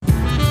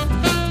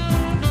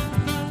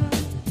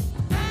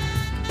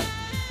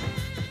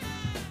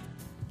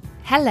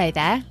Hello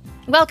there.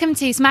 Welcome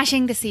to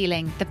Smashing the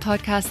Ceiling, the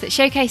podcast that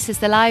showcases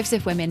the lives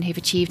of women who've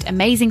achieved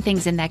amazing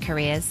things in their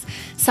careers,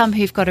 some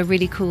who've got a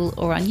really cool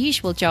or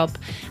unusual job,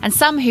 and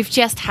some who've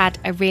just had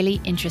a really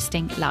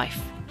interesting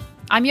life.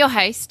 I'm your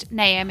host,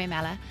 Naomi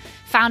Meller,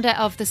 founder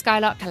of the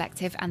Skylark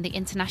Collective and the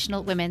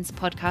International Women's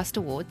Podcast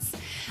Awards.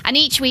 And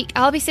each week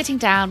I'll be sitting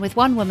down with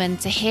one woman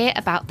to hear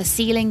about the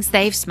ceilings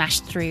they've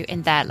smashed through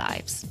in their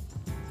lives.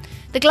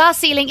 The glass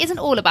ceiling isn't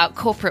all about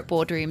corporate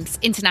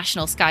boardrooms,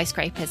 international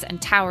skyscrapers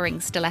and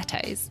towering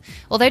stilettos.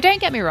 Although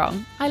don't get me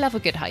wrong, I love a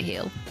good high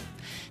heel.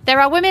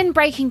 There are women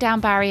breaking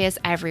down barriers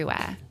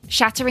everywhere,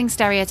 shattering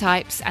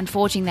stereotypes and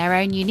forging their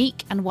own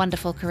unique and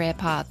wonderful career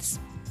paths.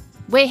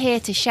 We're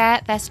here to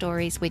share their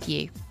stories with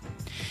you,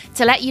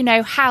 to let you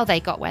know how they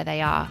got where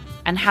they are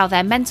and how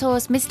their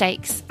mentors,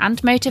 mistakes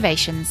and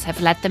motivations have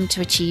led them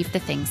to achieve the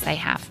things they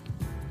have.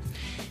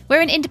 We're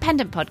an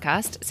independent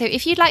podcast, so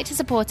if you'd like to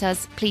support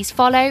us, please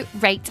follow,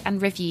 rate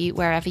and review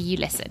wherever you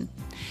listen.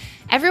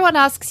 Everyone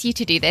asks you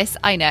to do this,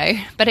 I know,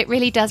 but it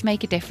really does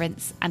make a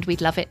difference and we'd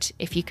love it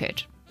if you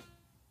could.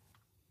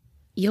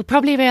 You'll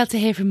probably be able to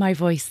hear from my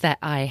voice that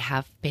I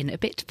have been a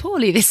bit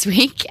poorly this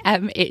week.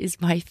 It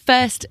is my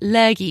first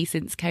lurgy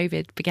since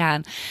COVID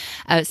began.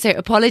 So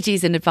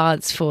apologies in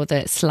advance for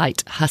the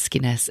slight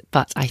huskiness,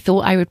 but I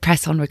thought I would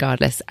press on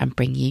regardless and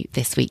bring you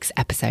this week's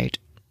episode.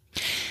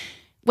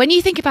 When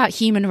you think about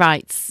human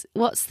rights,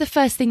 what's the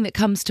first thing that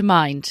comes to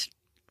mind?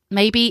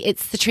 Maybe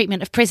it's the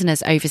treatment of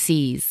prisoners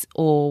overseas,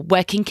 or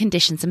working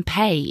conditions and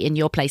pay in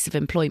your place of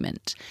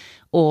employment,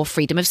 or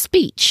freedom of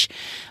speech,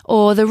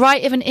 or the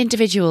right of an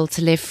individual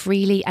to live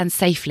freely and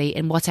safely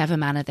in whatever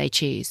manner they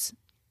choose.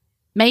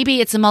 Maybe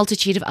it's a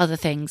multitude of other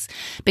things,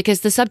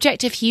 because the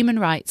subject of human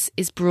rights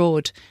is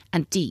broad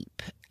and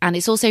deep, and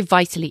it's also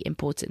vitally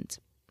important.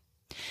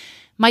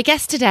 My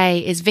guest today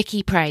is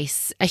Vicky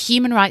Price, a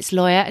human rights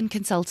lawyer and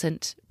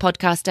consultant,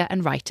 podcaster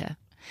and writer.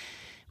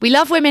 We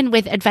love women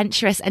with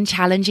adventurous and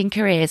challenging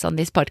careers on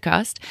this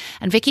podcast,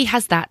 and Vicky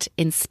has that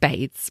in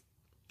spades.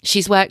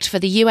 She's worked for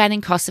the UN in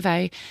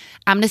Kosovo,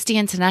 Amnesty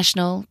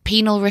International,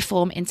 Penal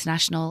Reform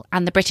International,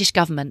 and the British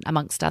government,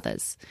 amongst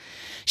others.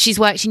 She's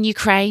worked in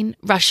Ukraine,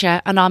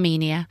 Russia, and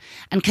Armenia,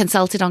 and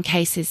consulted on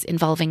cases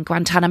involving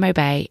Guantanamo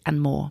Bay and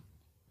more.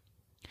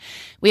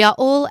 We are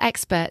all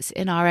experts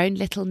in our own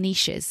little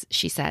niches,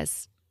 she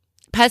says.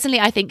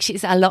 Personally, I think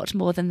she's a lot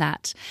more than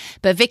that.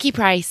 But Vicky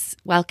Price,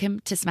 welcome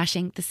to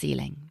Smashing the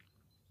Ceiling.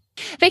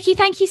 Vicky,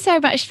 thank you so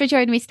much for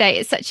joining me today.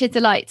 It's such a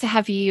delight to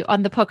have you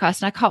on the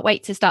podcast, and I can't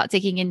wait to start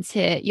digging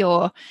into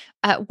your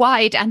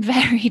wide and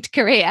varied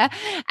career.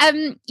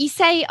 You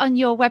say on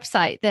your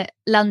website that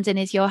London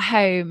is your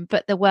home,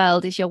 but the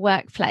world is your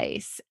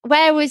workplace.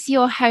 Where was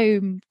your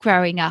home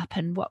growing up,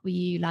 and what were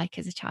you like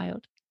as a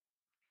child?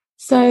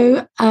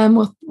 So,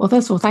 well,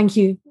 first of all, thank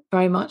you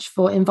very much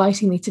for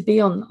inviting me to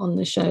be on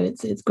the show.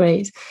 It's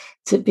great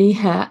to be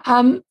here.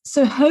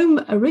 So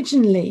home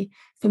originally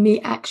for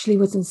me actually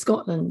was in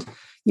Scotland.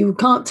 You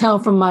can't tell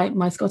from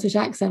my Scottish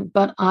accent,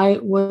 but I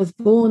was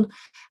born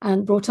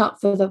and brought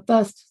up for the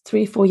first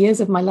 3-4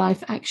 years of my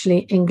life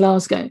actually in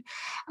Glasgow.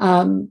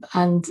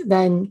 And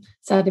then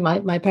sadly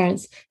my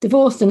parents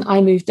divorced and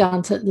I moved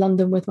down to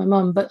London with my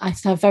mum, but I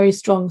still have very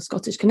strong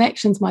Scottish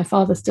connections. My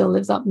father still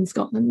lives up in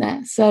Scotland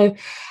there. So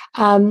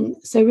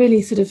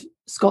really sort of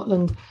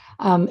Scotland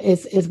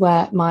is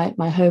where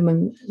my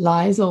home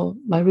lies, or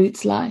my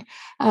roots lie.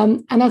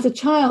 And as a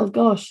child,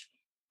 gosh,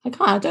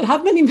 I don't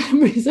have many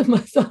memories of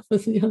myself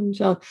as a young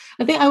child.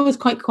 I think I was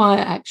quite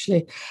quiet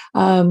actually.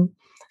 And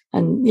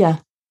yeah,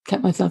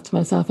 kept myself to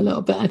myself a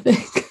little bit, I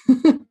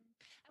think.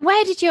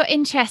 Where did your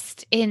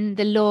interest in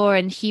the law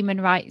and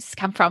human rights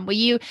come from? Were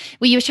you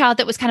a child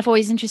that was kind of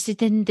always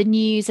interested in the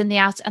news and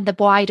the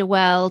wider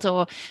world,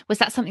 or was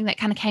that something that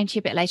kind of came to you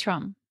a bit later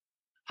on?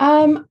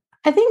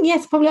 I think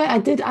yes, probably I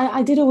did.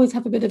 I did always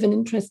have a bit of an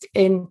interest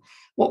in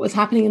what was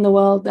happening in the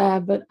world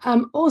there, but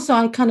also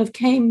I kind of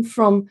came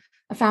from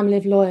a family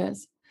of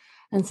lawyers,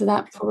 and so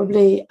that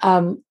probably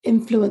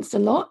influenced a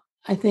lot.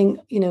 I think,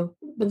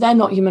 but they're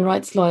not human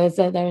rights lawyers;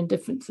 they're in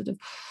different sort of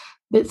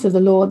bits of the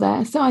law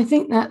there. So I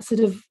think that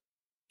sort of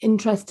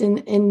interest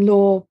in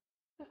law,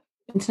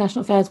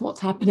 international affairs,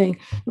 what's happening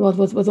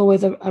was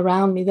always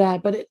around me there.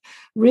 But it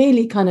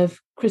really kind of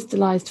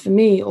crystallized for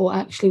me, or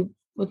actually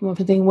was more of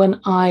a thing when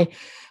I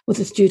was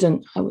a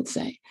student, I would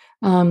say,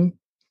 and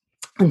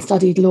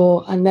studied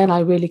law. And then I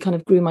really kind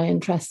of grew my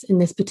interest in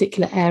this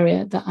particular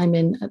area that I'm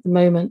in at the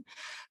moment.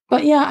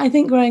 But yeah, I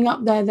think growing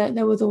up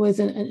there was always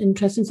an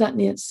interest, and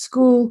certainly at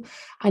school,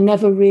 I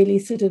never really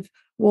sort of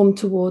warmed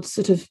towards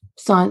sort of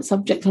science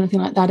subjects or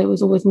anything like that. It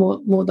was always more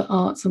the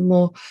arts and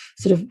more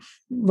sort of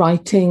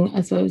writing,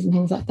 I suppose, and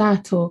things like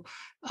that. Or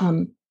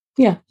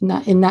in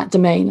that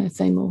domain, I'd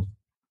say more.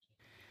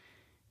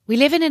 We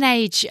live in an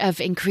age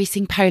of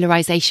increasing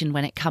polarisation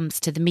when it comes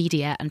to the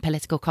media and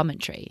political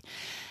commentary.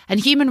 And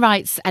human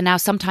rights are now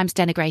sometimes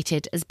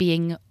denigrated as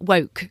being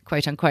woke,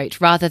 quote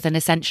unquote, rather than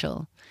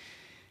essential.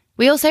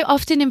 We also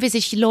often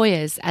envisage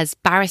lawyers as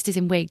barristers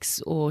in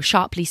wigs or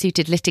sharply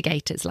suited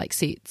litigators like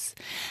Suits.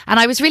 And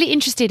I was really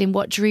interested in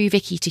what drew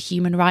Vicky to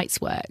human rights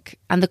work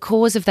and the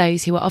cause of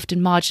those who are often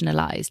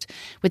marginalised,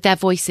 with their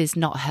voices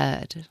not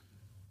heard.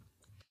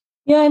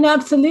 Yeah, no,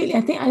 absolutely.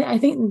 I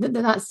think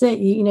that's it.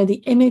 You know,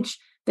 the image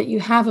that you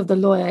have of the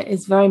lawyer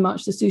is very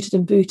much the suited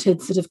and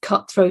booted sort of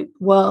cutthroat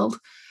world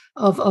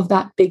of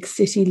that big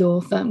city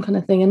law firm kind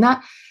of thing. And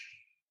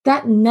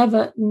that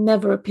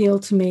never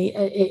appealed to me.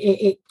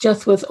 It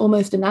just was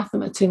almost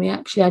anathema to me,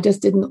 actually. I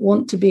just didn't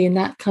want to be in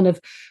that kind of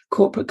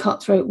corporate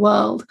cutthroat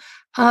world.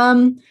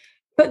 But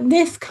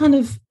this kind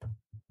of,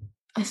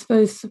 I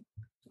suppose,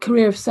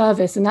 career of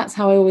service, and that's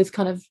how I always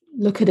kind of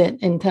look at it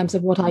in terms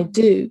of what I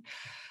do,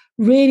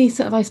 really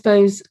sort of, I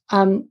suppose,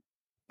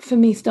 for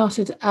me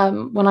started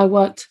when I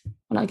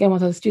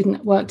was a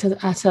student, worked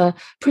at a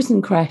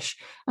prison creche,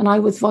 and I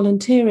was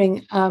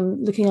volunteering,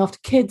 looking after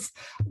kids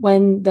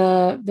when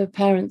the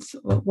parents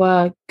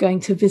were going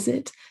to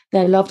visit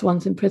their loved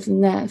ones in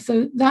prison there.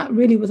 So that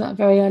really was at a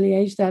very early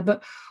age there.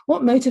 But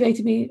what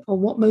motivated me, or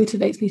what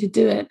motivates me to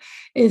do it,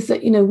 is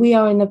that, you know, we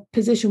are in a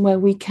position where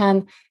we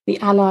can be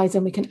allies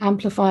and we can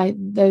amplify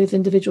those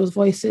individuals'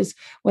 voices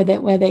where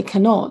they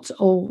cannot,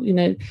 or, you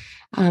know,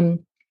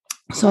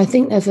 so I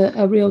think there's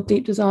a real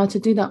deep desire to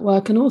do that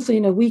work. And also, you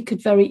know, we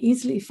could very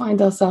easily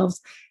find ourselves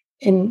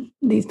in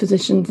these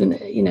positions. And,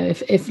 you know,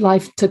 if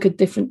life took a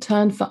different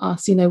turn for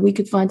us, you know, we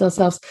could find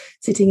ourselves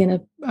sitting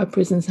in a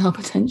prison cell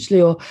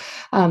potentially, or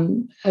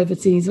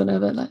overseas,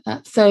 whatever like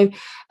that. So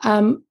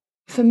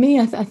for me,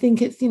 I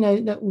think it's, you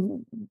know, that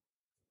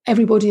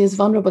everybody is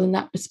vulnerable in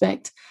that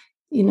respect,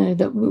 you know,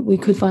 that we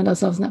could find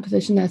ourselves in that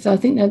position there. So I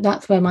think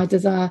that's where my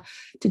desire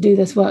to do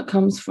this work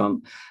comes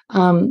from,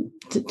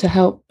 to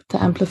help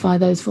to amplify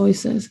those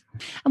voices.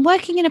 And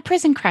working in a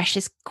prison creche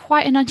is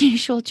quite an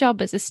unusual job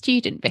as a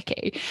student,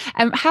 Vicky.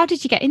 How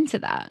did you get into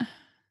that?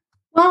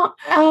 Well,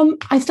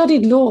 I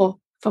studied law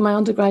for my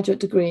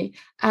undergraduate degree,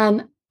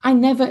 and I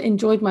never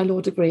enjoyed my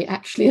law degree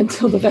actually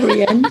until the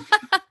very end.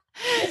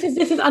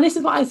 This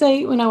is what I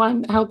say when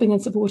I'm helping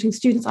and supporting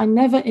students. I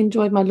never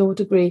enjoyed my law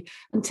degree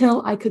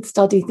until I could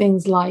study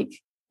things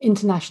like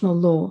international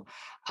law,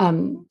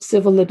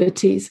 civil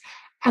liberties.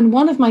 And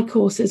one of my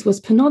courses was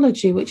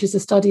penology, which is a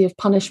study of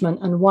punishment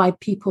and why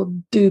people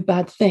do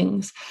bad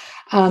things.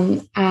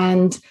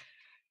 And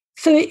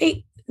so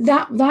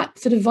that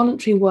sort of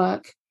voluntary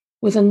work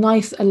was a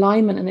nice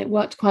alignment, and it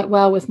worked quite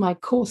well with my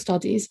core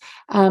studies.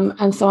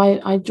 And so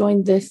I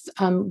joined this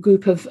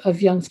group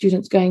of young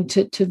students going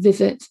to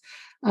visit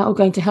or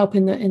going to help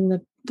in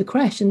the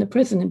creche in the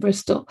prison in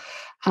Bristol.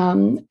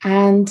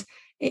 And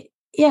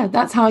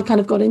that's how I kind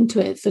of got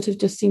into it. It sort of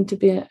just seemed to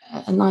be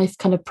a nice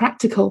kind of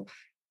practical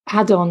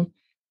add-on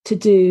to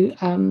do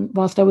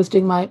whilst I was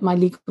doing my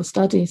legal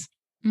studies.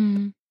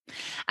 And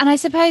I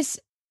suppose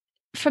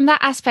from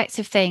that aspect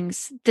of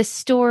things, the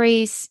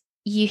stories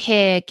you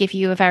hear give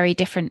you a very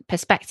different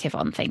perspective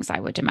on things, I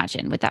would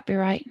imagine. Would that be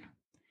right?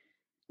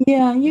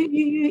 Yeah,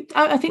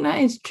 I think that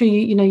is true.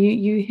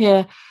 You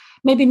hear,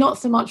 maybe not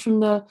so much from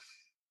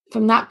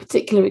that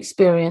particular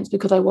experience,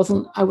 because I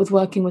was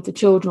working with the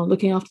children or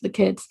looking after the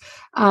kids,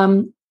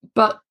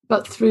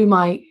 but through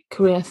my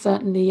career,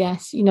 certainly,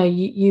 yes. You know,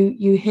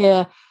 you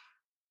hear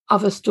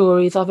other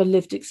stories, other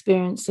lived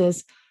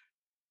experiences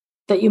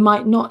that you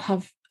might not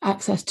have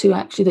access to,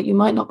 actually, that you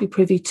might not be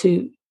privy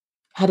to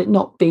had it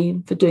not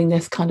been for doing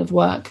this kind of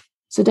work.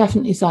 So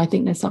definitely, so I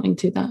think there's something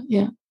to that,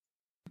 yeah.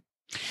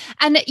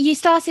 And you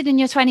started in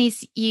your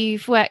 20s,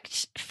 you've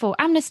worked for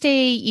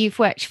Amnesty, you've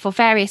worked for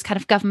various kind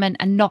of government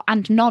and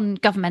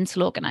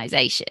non-governmental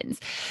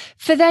organisations.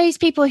 For those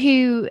people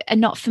who are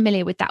not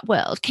familiar with that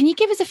world, can you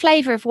give us a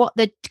flavour of what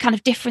the kind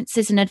of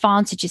differences and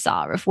advantages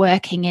are of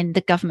working in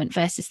the government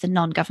versus the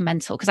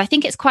non-governmental? Because I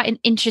think it's quite an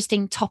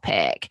interesting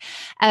topic.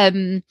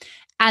 And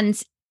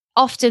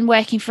often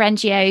working for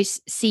NGOs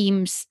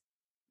seems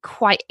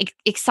quite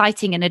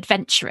exciting and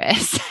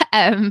adventurous.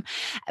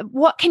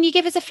 What can you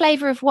give us a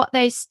flavour of what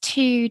those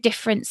two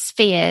different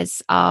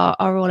spheres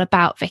are all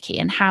about, Vicky,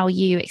 and how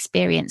you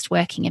experienced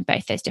working in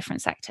both those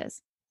different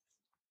sectors?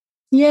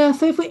 Yeah,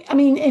 so if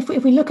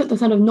we look at the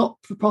sort of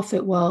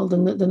not-for-profit world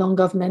and the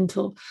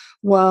non-governmental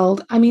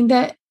world, I mean,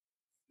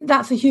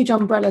 that's a huge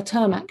umbrella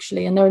term,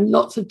 actually, and there are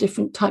lots of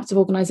different types of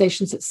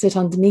organisations that sit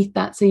underneath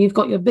that. So you've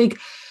got your big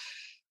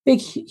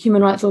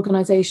human rights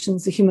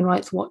organisations, the Human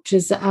Rights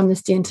Watchers, the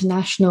Amnesty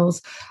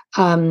Internationals,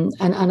 and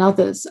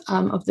others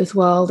of this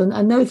world.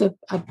 And those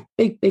are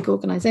big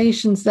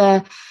organisations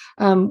there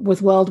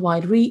with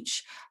worldwide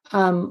reach,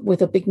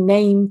 with a big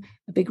name,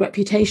 a big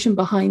reputation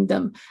behind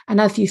them. And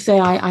as you say,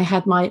 I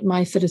had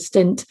my sort of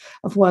stint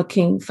of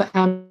working for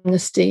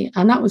Amnesty,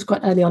 and that was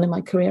quite early on in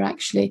my career,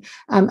 actually.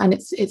 And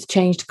it's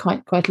changed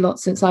quite a lot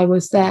since I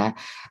was there.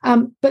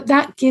 But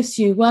that gives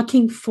you,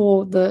 working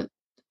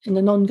in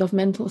the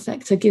non-governmental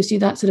sector, gives you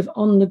that sort of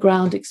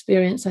on-the-ground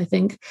experience, I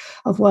think,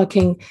 of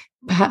working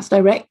perhaps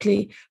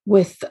directly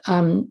with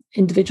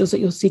individuals that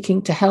you're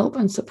seeking to help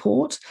and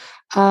support.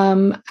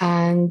 And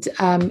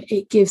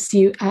it gives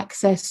you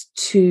access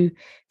to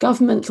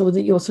governments, or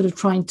that you're sort of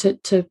trying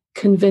to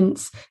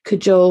convince,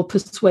 cajole,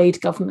 persuade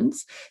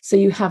governments. So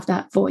you have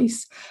that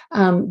voice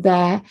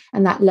there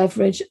and that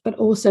leverage, but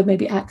also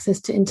maybe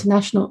access to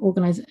international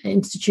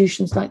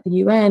institutions like the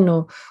UN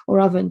or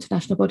other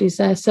international bodies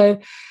there. So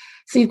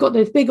you've got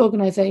those big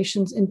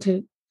organizations,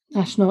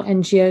 international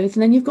NGOs,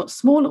 and then you've got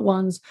smaller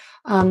ones,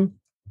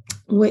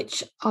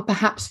 which are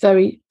perhaps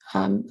very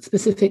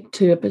specific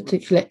to a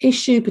particular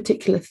issue,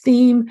 particular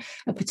theme,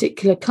 a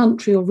particular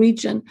country or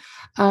region,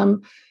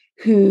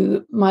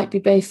 who might be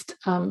based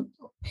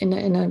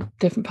in a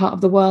different part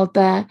of the world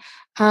there.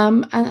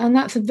 And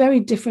that's a very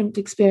different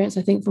experience,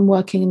 I think, from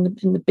working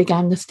in the big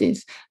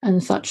amnesties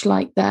and such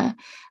like there.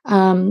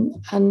 And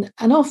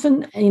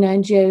often,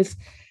 NGOs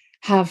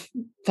have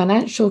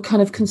financial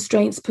kind of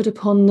constraints put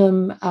upon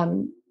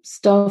them,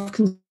 staff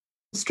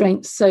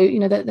constraints. So,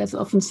 there's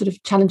often sort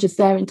of challenges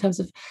there in terms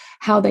of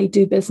how they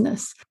do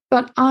business.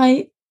 But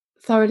I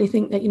thoroughly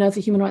think that, as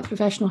a human rights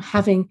professional,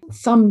 having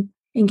some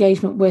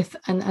engagement with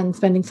and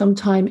spending some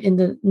time in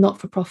the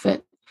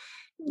not-for-profit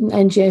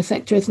NGO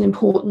sector is an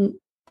important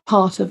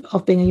part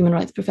of being a human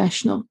rights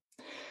professional.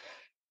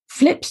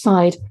 Flip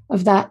side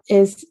of that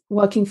is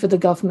working for the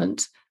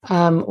government,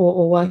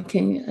 or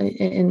working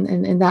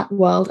in that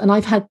world. And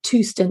I've had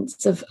 2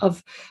 stints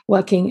of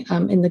working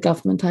in the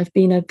government. I've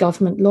been a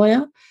government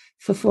lawyer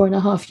for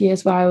 4.5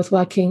 years, where I was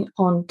working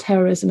on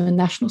terrorism and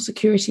national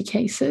security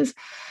cases.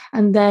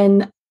 And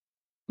then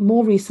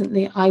more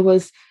recently, I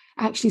was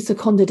actually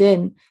seconded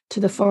in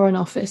to the Foreign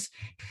Office.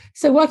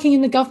 So working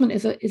in the government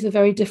is a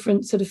very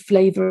different sort of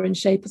flavour and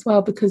shape as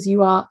well, because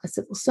you are a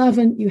civil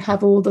servant. You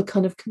have all the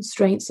kind of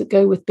constraints that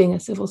go with being a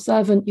civil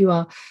servant. You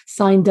are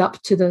signed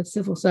up to the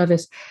Civil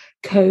Service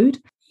Code.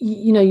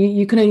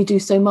 You can only do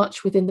so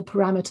much within the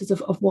parameters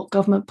of what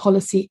government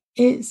policy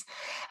is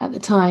at the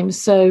time.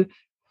 So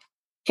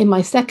in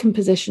my second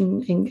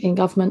position in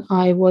government,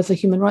 I was a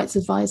human rights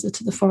advisor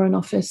to the Foreign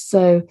Office,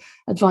 so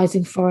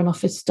advising Foreign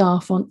Office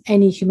staff on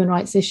any human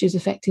rights issues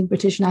affecting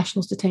British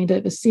nationals detained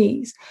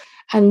overseas.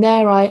 And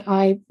there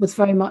I was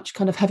very much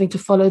kind of having to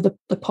follow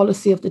the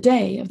policy of the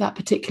day of that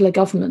particular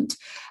government,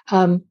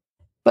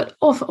 but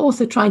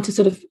also trying to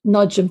sort of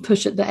nudge and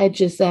push at the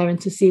edges there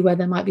and to see where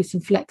there might be some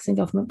flex in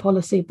government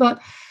policy.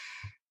 But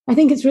I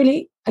think it's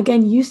really,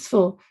 again,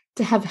 useful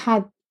to have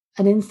had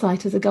an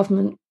insight as a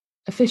government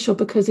official,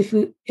 because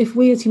if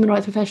we as human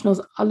rights professionals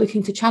are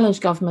looking to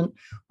challenge government,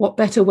 what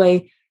better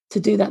way to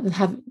do that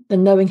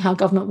than knowing how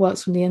government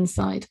works from the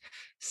inside?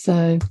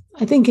 So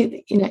I think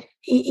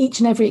each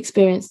and every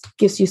experience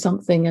gives you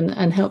something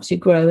and helps you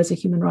grow as a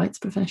human rights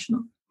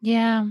professional.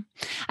 Yeah. And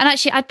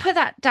actually, I'd put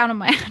that down on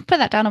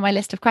my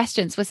list of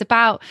questions, was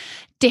about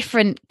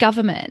different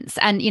governments.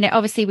 And,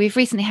 obviously we've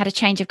recently had a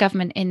change of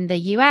government in the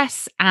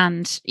US,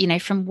 and,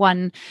 from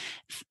one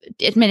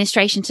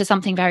administration to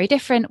something very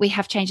different, we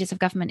have changes of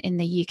government in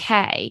the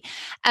UK.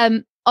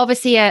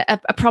 Obviously, a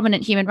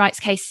prominent human rights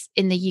case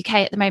in the UK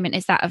at the moment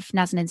is that of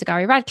Nazanin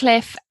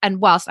Zaghari-Ratcliffe. And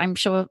whilst I'm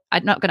sure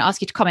I'm not going to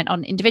ask you to comment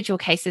on individual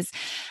cases,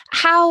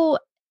 how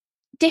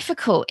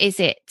difficult is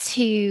it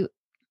to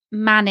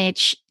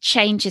manage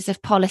changes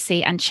of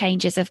policy and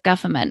changes of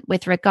government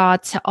with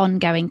regard to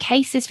ongoing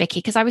cases, Vicky?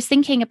 Because I was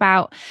thinking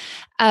about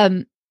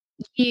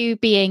you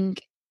being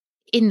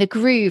in the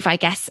groove, I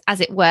guess, as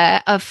it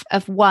were, of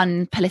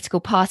one political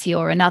party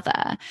or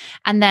another,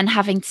 and then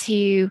having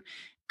to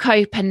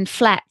cope and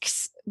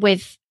flex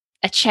with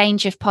a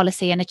change of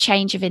policy and a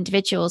change of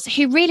individuals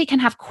who really can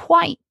have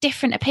quite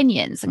different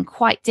opinions and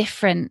quite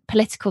different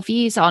political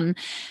views on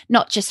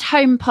not just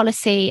home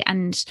policy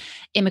and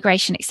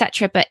immigration,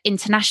 etc., but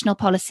international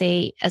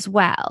policy as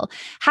well.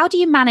 How do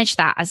you manage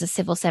that as a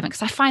civil servant?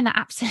 Because I find that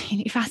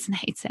absolutely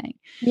fascinating.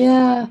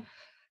 Yeah.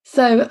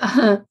 So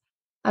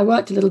I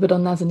worked a little bit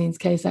on Nazanin's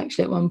case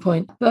actually at one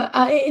point, but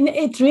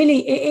it's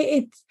really,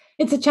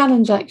 it's a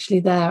challenge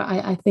actually there.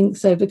 I think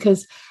so,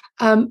 because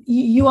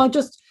you are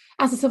just,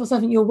 as a civil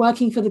servant, you're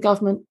working for the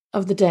government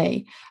of the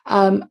day.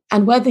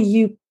 And whether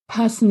you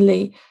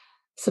personally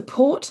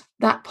support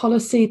that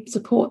policy,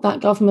 support that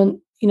government,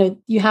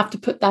 you have to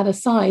put that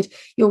aside.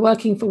 You're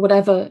working for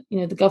whatever,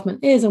 the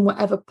government is and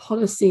whatever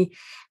policy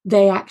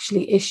they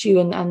actually issue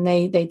and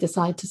they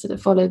decide to sort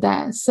of follow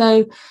there.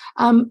 So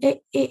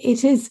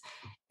it is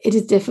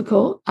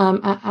difficult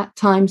at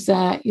times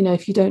there,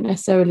 if you don't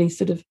necessarily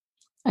sort of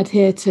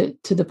adhere to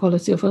the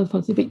policy or follow the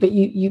policy,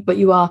 but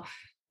you are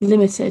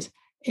limited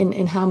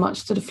in how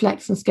much sort of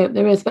flex and scope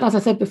there is. But as I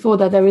said before,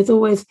 there is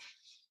always,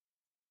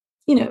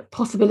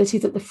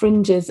 possibilities at the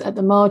fringes, at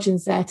the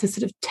margins there to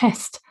sort of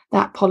test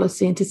that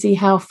policy and to see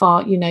how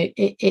far,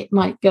 it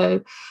might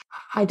go.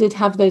 I did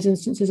have those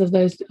instances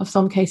of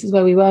some cases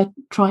where we were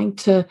trying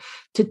to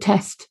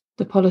test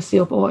the policy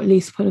or at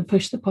least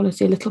push the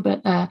policy a little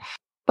bit there.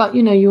 But,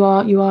 you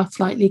are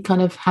slightly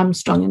kind of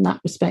hamstrung in that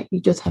respect. You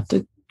just have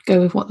to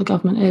go with what the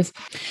government is.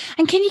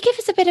 And can you give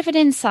us a bit of an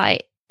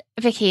insight,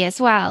 Vicky, as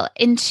well,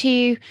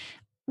 into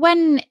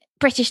when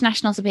British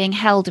nationals are being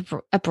held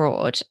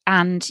abroad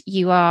and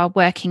you are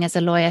working as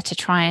a lawyer to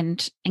try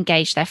and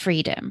engage their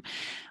freedom?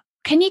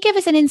 Can you give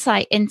us an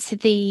insight into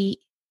the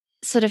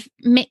sort of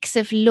mix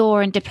of law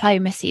and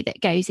diplomacy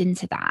that goes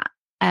into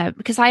that?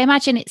 Because I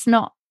imagine it's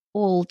not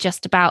all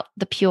just about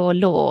the pure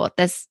law.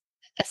 There's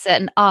a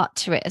certain art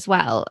to it as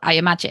well, I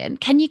imagine.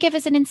 Can you give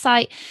us an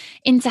insight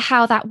into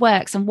how that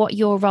works and what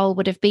your role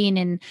would have been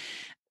in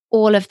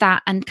all of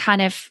that, and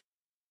kind of,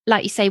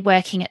 like you say,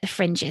 working at the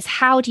fringes?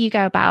 How do you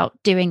go about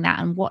doing that,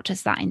 and what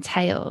does that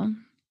entail?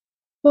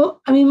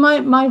 Well, I mean,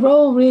 my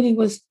role really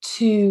was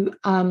to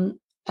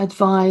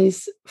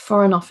advise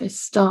Foreign Office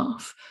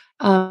staff,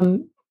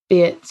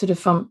 be it sort of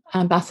from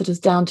ambassadors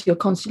down to your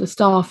consular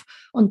staff,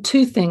 on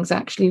two things,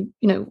 actually.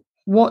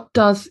 What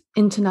does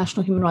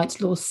international human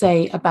rights law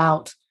say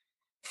about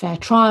fair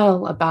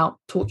trial, about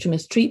torture,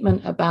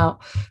 mistreatment,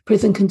 about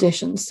prison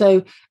conditions?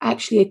 So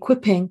actually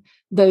equipping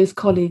those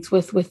colleagues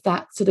with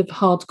that sort of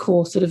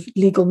hardcore sort of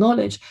legal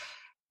knowledge,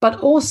 but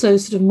also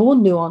sort of more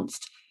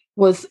nuanced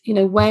was,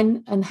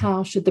 when and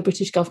how should the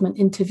British government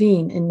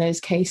intervene in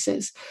those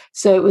cases?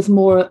 So it was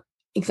more,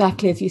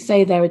 exactly as you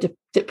say, there a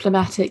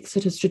diplomatic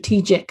sort of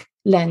strategic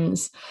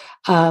lens,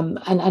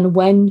 and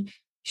when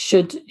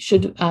should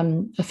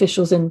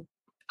officials in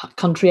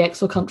country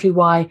X or country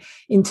Y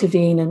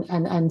intervene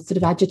and sort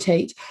of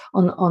agitate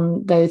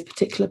on those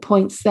particular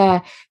points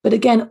there. But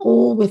again,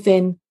 all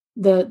within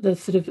the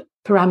sort of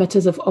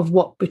parameters of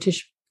what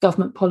British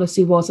government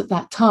policy was at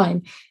that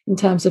time in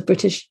terms of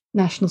British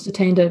nationals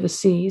detained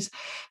overseas.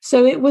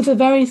 So it was a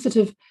very sort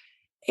of,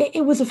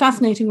 it was a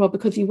fascinating role,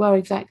 because you were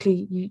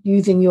exactly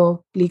using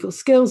your legal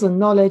skills and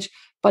knowledge,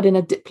 but in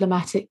a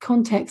diplomatic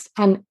context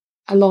and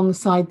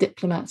alongside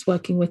diplomats,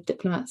 working with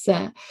diplomats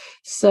there.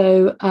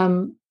 So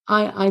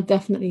I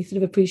definitely sort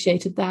of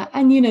appreciated that.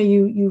 And,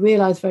 you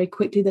realize very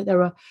quickly that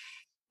there are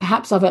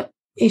perhaps other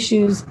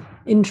issues,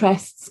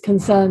 interests,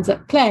 concerns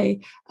at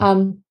play,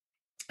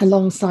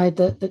 alongside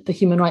the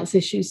human rights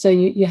issues. So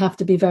you have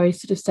to be very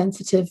sort of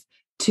sensitive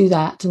to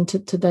that, and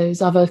to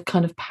those other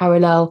kind of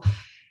parallel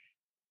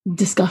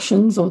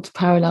discussions, or to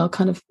parallel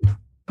kind of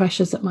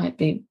pressures that might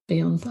be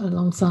on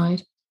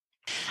alongside.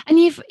 And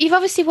you've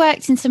obviously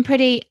worked in some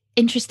pretty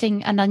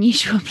interesting and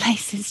unusual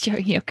places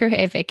during your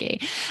career,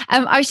 Vicky.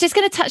 I was just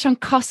going to touch on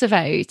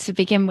Kosovo to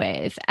begin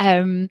with,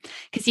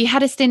 because you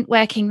had a stint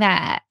working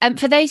there.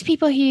 For those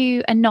people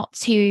who are not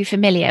too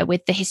familiar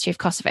with the history of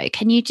Kosovo,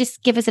 can you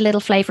just give us a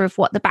little flavour of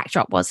what the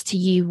backdrop was to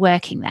you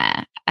working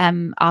there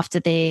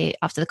after the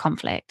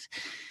conflict?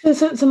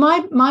 So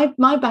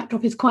my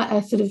backdrop is quite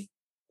a sort of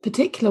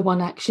particular one,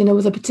 actually. And it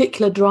was a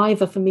particular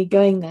driver for me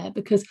going there,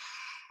 because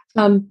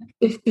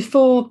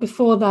before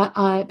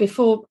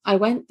I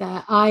went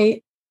there,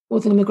 I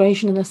was an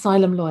immigration and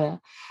asylum lawyer,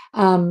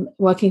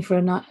 working for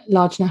a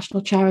large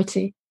national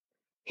charity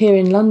here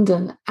in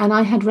London, and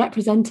I had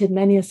represented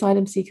many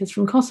asylum seekers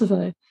from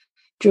Kosovo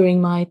during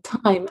my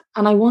time,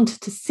 and I wanted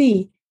to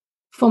see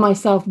for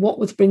myself what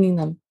was bringing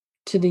them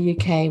to the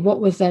UK, what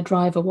was their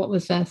driver, what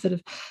was their sort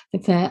of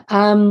there.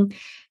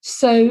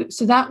 So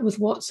that was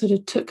what sort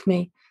of took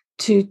me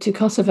to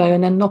Kosovo,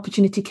 and then an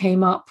opportunity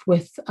came up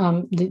with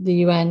the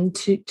UN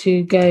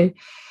to go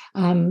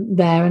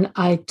there, and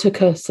I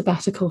took a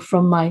sabbatical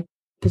from my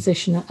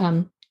position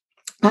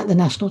at the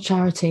national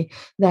charity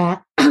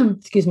there.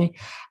 Excuse me,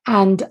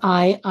 and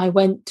I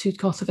went to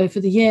Kosovo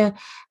for the year,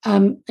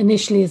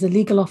 initially as a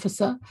legal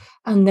officer,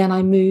 and then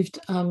I moved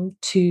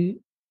to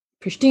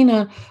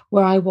Pristina,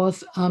 where I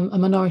was a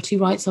minority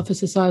rights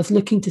officer. So I was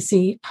looking to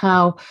see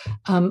how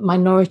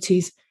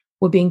minorities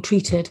were being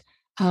treated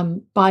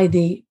by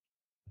the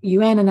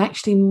UN, and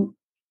actually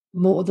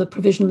more the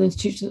provisional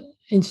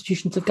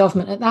institutions of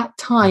government. At that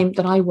time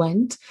that I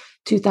went,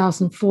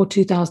 2004,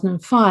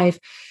 2005,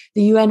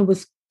 the UN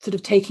was sort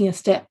of taking a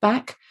step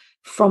back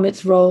from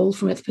its role,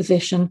 from its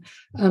position,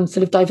 sort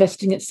of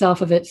divesting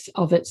itself of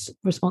its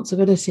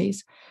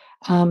responsibilities,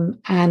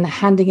 and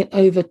handing it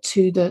over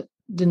to the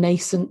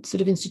nascent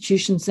sort of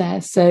institutions there.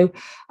 So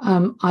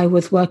I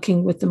was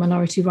working with the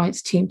minority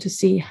rights team to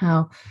see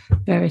how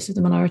various of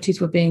the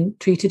minorities were being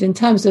treated in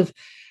terms of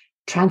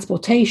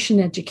transportation,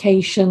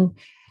 education,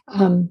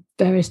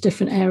 various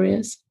different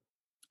areas.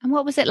 And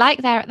what was it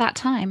like there at that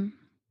time?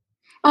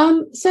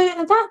 So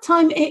at that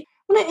time,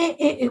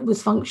 it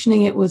was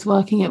functioning, it was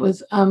working, it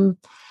was a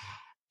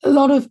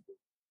lot of,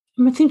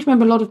 I seem to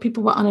remember a lot of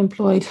people were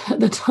unemployed at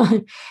the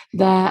time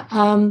there.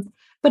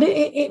 But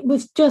it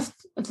was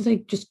just, as I say,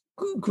 just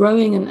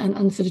growing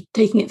and sort of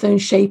taking its own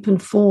shape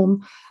and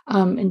form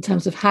in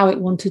terms of how it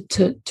wanted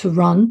to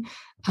run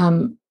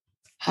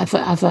as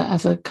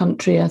a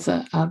country, as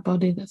a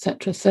body,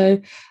 etc.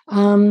 So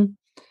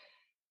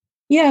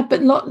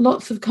but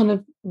lots of kind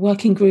of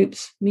working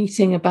groups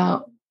meeting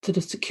about sort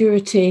of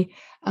security.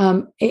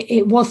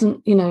 It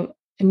wasn't,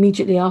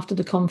 immediately after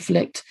the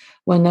conflict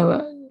when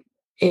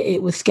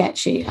it was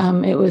sketchy.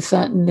 It was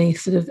certainly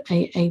sort of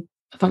a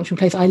functional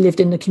place. I lived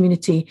in the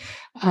community,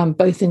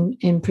 both in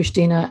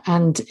Pristina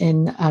and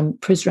in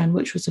Prizren,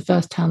 which was the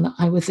first town that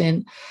I was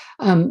in.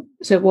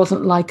 So it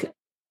wasn't like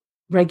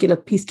regular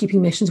peacekeeping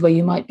missions where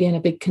you might be in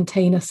a big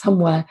container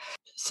somewhere.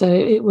 So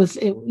you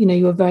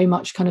were very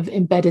much kind of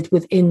embedded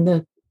within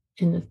the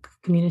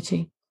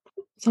community.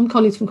 some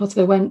colleagues from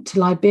Kosovo went to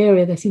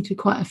Liberia. There seemed to be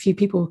quite a few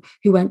people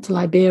who went to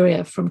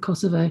Liberia from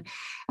Kosovo.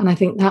 And I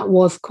think that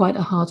was quite a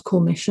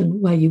hardcore mission,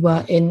 where you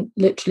were in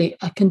literally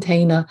a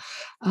container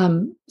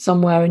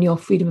somewhere, and your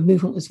freedom of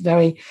movement was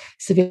very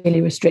severely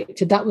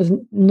restricted. That was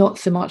not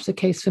so much the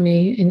case for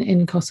me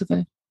in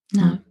Kosovo.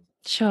 No,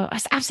 sure.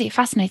 It's absolutely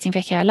fascinating,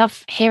 Vicky. I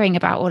love hearing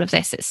about all of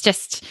this. It's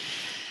just,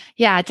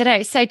 yeah, I don't know,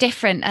 it's so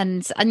different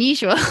and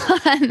unusual.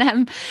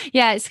 And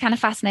yeah, it's kind of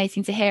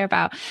fascinating to hear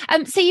about.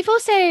 So you've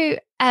also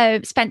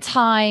spent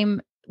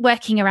time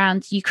working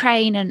around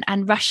Ukraine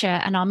and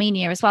Russia and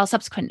Armenia as well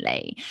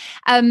subsequently.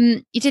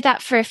 You did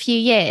that for a few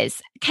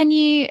years.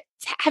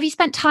 Have you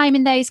spent time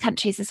in those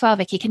countries as well,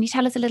 Vicky? Can you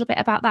tell us a little bit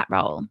about that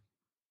role?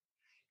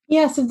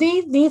 Yeah, so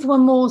these were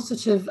more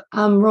sort of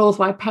roles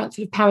where I sort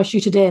of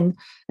parachuted in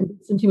and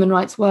did some human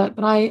rights work.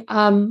 But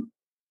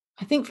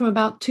I think from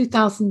about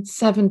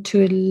 2007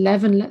 to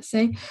 11, let's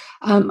say,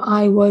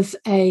 I was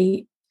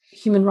a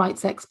human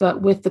rights expert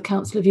with the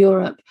Council of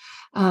Europe,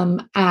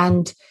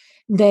 and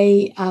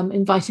they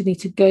invited me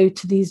to go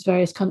to these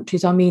various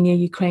countries, Armenia,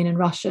 Ukraine, and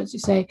Russia, as you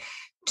say,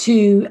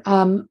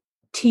 to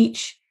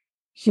teach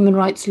human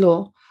rights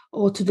law,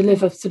 or to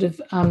deliver sort of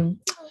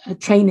a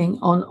training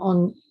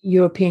on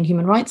European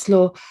human rights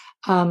law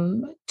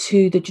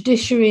to the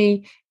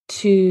judiciary,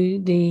 to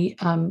the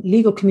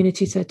legal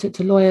community, so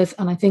to lawyers,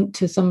 and I think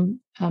to some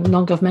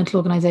non-governmental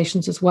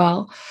organizations as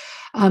well.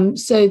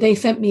 So they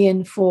sent me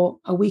in for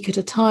a week at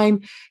a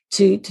time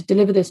to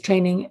deliver this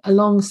training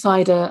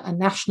alongside a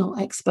national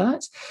expert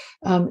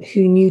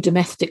who knew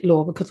domestic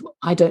law, because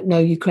I don't know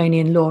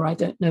Ukrainian law, I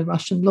don't know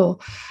Russian law,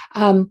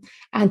 and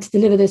to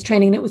deliver this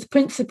training. And it was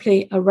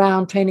principally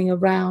training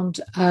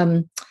around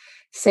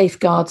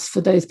safeguards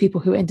for those people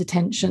who are in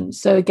detention.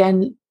 So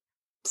again,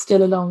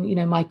 still along,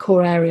 my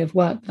core area of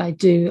work that I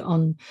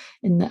do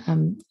in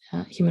the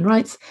human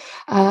rights.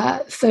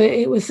 So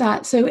it was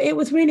that. So it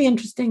was really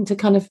interesting to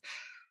kind of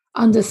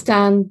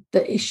understand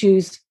the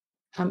issues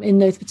in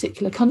those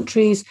particular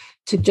countries,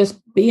 to just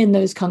be in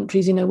those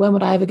countries. When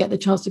would I ever get the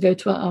chance to go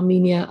to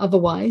Armenia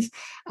otherwise?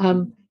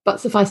 But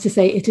suffice to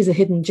say, it is a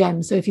hidden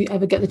gem. So if you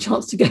ever get the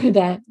chance to go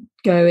there,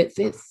 go.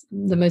 It's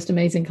the most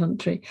amazing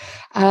country.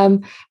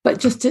 But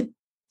just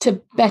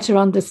to better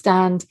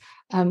understand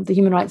the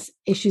human rights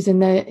issues in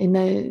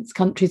those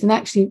countries. And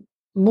actually,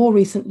 more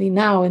recently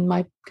now in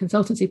my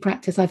consultancy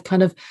practice, I've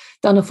kind of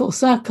done a full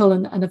circle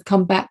and have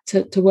come back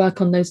to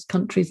work on those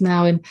countries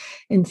now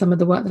in some of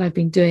the work that I've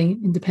been doing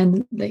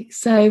independently.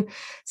 So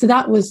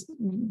that was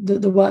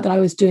the work that I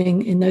was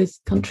doing in those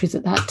countries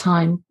at that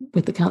time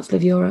with the Council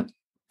of Europe.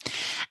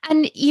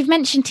 And you've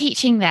mentioned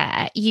teaching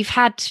there. You've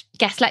had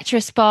guest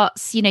lecturer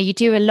spots. You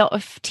do a lot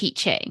of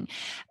teaching.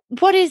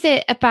 What is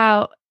it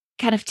about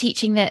kind of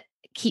teaching that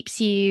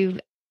keeps you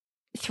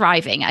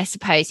thriving, I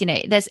suppose?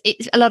 There's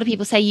a lot of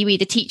people say you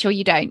either teach or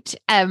you don't.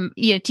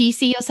 Do you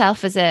see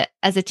yourself as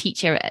a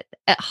teacher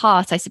at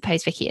heart, I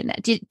suppose, Vicky? And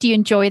do you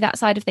enjoy that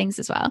side of things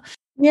as well?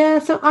 Yeah,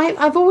 so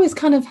I've always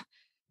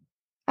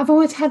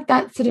had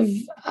that sort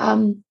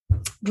of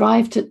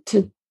drive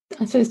to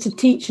I suppose to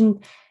teach,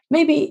 and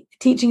maybe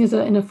teaching is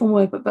in a formal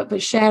way,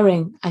 but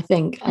sharing, I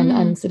think,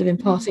 and sort of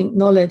imparting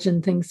knowledge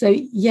and things. So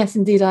yes,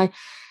 indeed,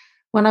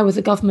 when I was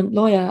a government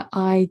lawyer,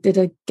 I did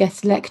a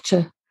guest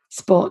lecture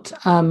spot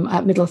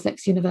at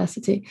Middlesex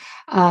University.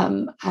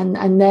 And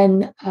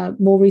then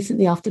more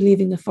recently, after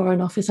leaving the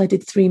Foreign Office, I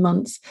did 3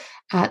 months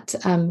at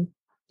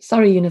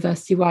Surrey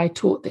University, where I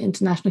taught the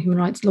International Human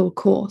Rights Law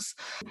course.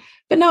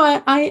 But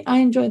no, I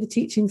enjoy the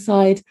teaching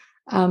side,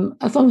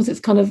 as long as it's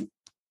kind of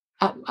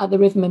at the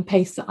rhythm and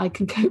pace that I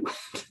can cope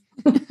with.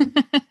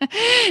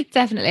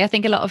 Definitely. I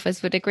think a lot of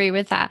us would agree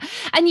with that.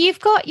 And you've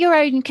got your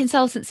own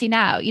consultancy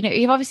now.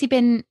 You've obviously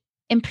been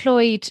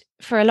employed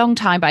for a long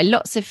time by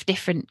lots of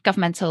different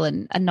governmental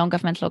and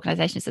non-governmental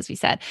organizations, as we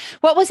said.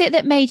 What was it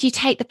that made you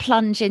take the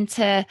plunge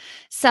into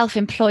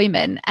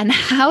self-employment, and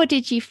how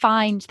did you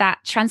find that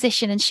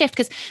transition and shift?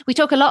 Because we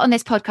talk a lot on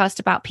this podcast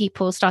about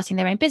people starting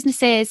their own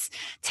businesses,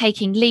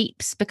 taking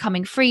leaps,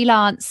 becoming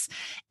freelance.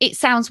 It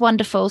sounds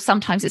wonderful.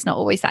 Sometimes it's not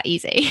always that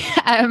easy.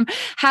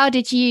 How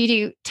did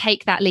you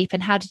take that leap,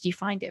 and how did you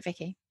find it,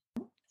 Vicky?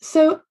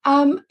 So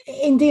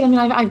indeed, I mean,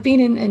 I've been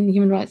in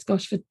human rights,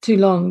 for too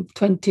long,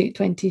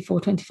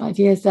 24, 25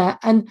 years there.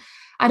 And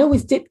I'd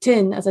always dipped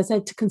in, as I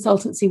said, to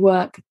consultancy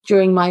work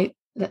during my,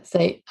 let's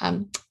say,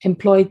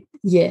 employed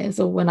years,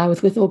 or when I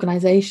was with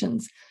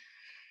organizations.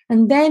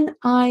 And then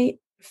I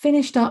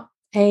finished up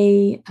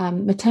a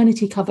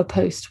maternity cover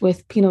post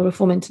with Penal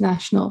Reform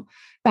International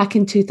back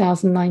in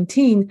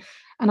 2019.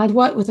 And I'd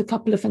worked with a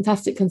couple of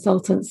fantastic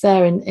consultants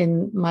there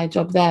in my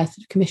job there, sort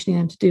of commissioning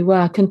them to do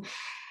work. And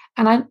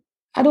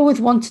I'd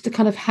always wanted to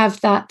kind of have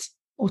that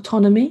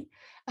autonomy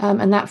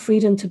and that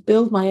freedom to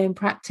build my own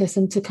practice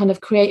and to kind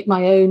of create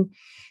my own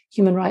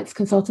human rights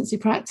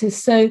consultancy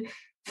practice. So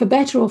for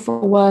better or for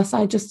worse,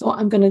 I just thought,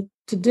 I'm going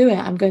to do it.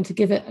 I'm going to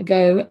give it a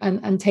go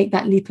and take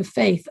that leap of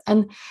faith.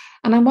 And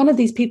I'm one of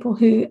these people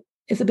who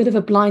is a bit of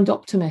a blind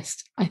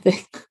optimist, I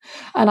think.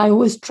 And I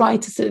always try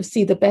to sort of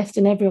see the best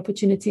in every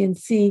opportunity and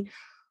see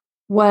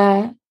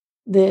where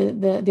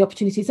the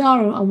opportunities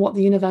are and what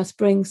the universe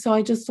brings. So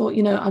I just thought,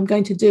 I'm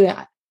going to do it.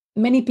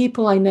 Many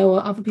people I know,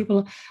 or other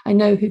people I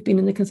know who've been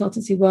in the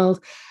consultancy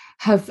world,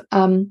 have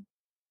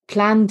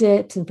planned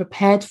it and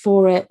prepared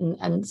for it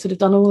and sort of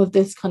done all of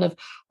this kind of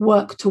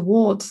work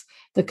towards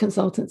the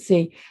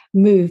consultancy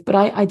move. But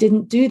I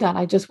didn't do that.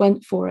 I just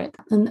went for it.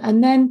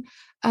 And then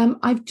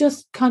I've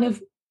just kind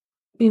of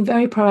been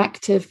very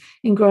proactive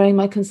in growing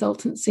my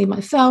consultancy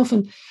myself.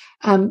 And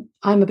I'm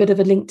a bit of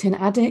a LinkedIn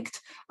addict.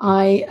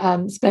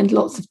 I spend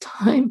lots of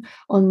time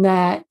on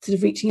there sort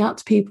of reaching out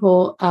to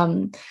people,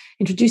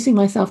 introducing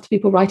myself to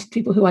people, writing to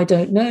people who I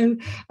don't know,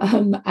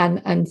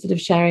 and sort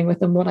of sharing with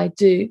them what I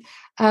do.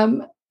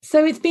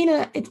 So it's been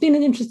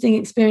an interesting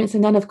experience.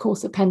 And then, of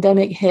course, the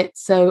pandemic hit.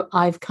 So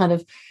I've kind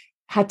of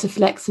had to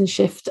flex and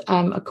shift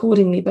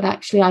accordingly. But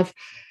actually, I've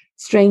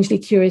strangely,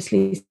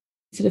 curiously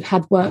sort of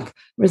had work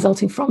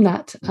resulting from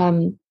that.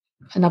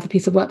 Another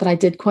piece of work that I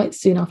did quite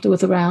soon after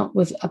was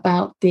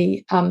about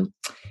the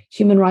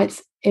human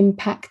rights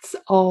impacts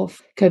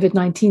of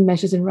COVID-19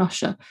 measures in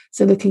Russia.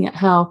 So looking at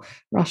how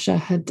Russia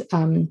had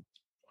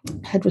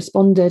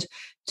responded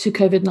to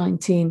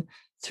COVID-19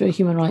 through a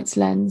human rights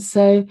lens.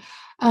 So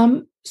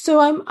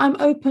I'm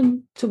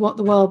open to what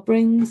the world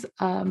brings,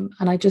 and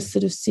I just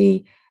sort of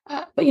see.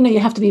 But you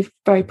have to be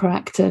very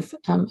proactive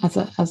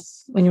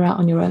as when you're out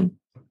on your own.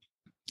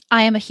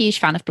 I am a huge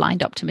fan of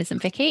blind optimism,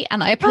 Vicky,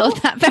 and I applaud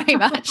that very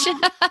much.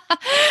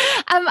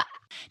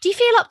 Do you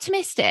feel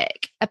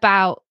optimistic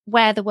about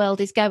where the world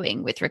is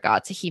going with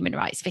regard to human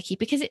rights, Vicky?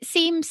 Because it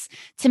seems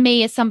to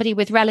me, as somebody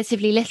with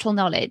relatively little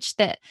knowledge,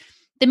 that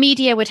the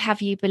media would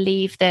have you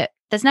believe that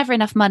there's never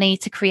enough money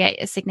to create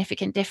a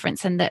significant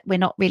difference and that we're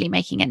not really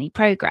making any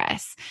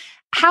progress.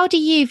 How do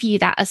you view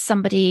that as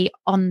somebody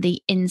on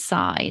the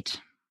inside?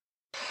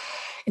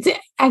 It's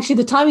actually,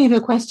 the timing of your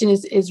question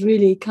is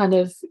really kind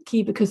of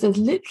key, because there's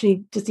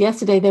literally just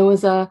yesterday there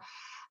was a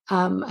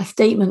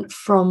statement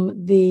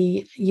from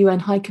the UN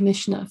High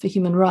Commissioner for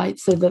Human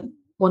Rights, so that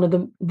one of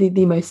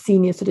the most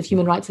senior sort of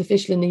human rights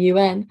official in the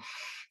UN,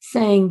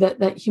 saying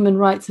that human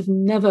rights have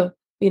never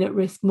been at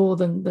risk more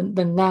than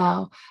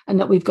now, and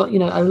that we've got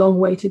a long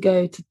way to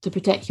go to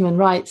protect human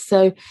rights.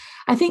 So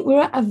I think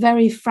we're at a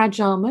very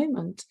fragile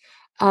moment.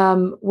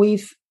 We're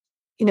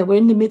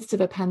in the midst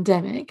of a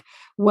pandemic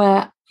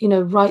where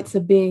rights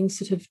are being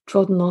sort of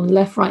trodden on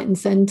left, right, and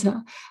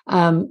centre.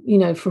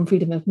 From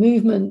freedom of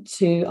movement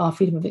to our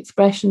freedom of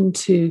expression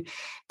to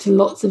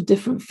lots of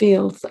different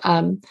fields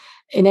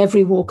in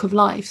every walk of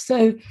life.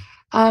 So,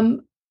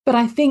 but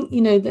I think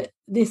that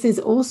this is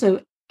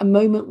also a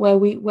moment where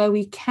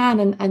we can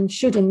and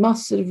should and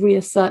must sort of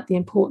reassert the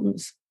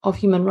importance of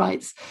human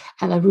rights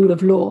and a rule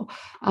of law,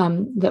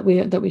 that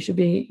we should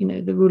be,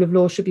 the rule of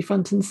law should be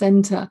front and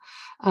center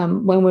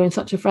when we're in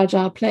such a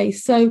fragile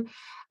place. So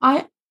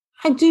I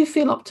do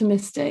feel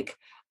optimistic,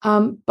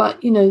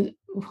 but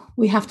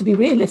we have to be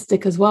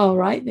realistic as well,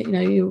 right? That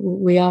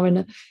we are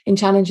in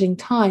challenging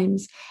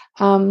times,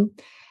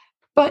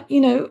 but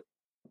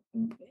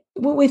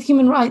with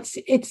human rights,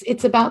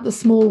 it's about the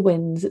small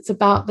wins. It's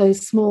about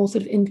those small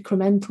sort of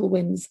incremental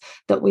wins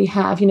that we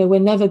have. We're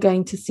never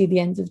going to see the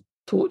end of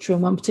torture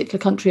in one particular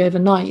country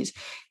overnight,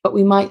 but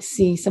we might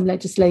see some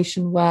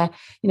legislation where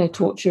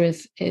torture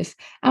is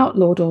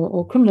outlawed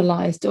or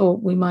criminalized, or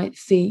we might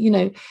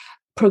see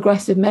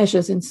progressive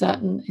measures in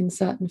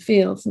certain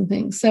fields and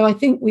things. So I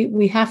think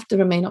we have to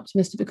remain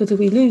optimistic, because if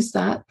we lose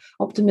that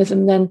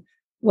optimism, then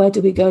where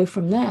do we go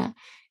from there?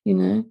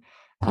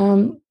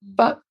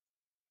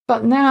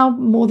 But now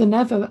more than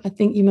ever, I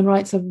think human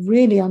rights are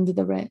really under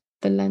the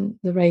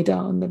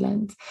radar and the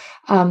lens,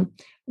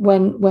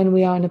 when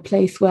we are in a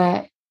place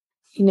where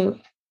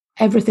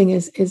everything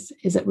is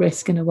at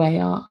risk in a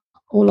way.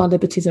 All our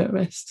liberties are at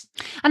risk.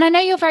 And I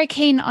know you're very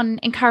keen on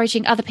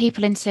encouraging other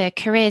people into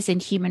careers in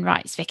human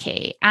rights,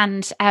 Vicky.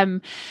 And I'll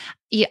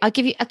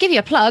give you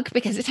a plug,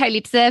 because it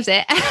totally deserves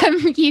it.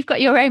 You've got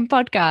your own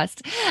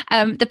podcast,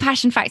 The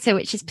Passion Factor,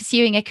 which is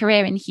pursuing a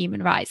career in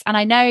human rights. And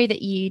I know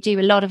that you do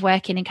a lot of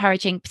work in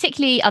encouraging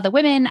particularly other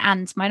women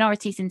and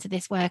minorities into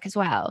this work as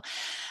well.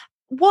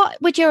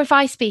 What would your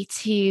advice be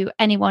to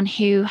anyone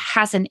who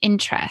has an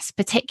interest,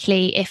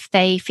 particularly if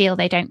they feel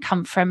they don't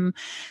come from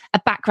a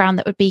background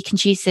that would be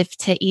conducive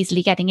to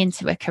easily getting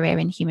into a career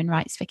in human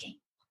rights, Vicky?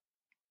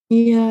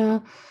 Yeah,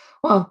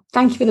 well,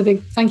 thank you for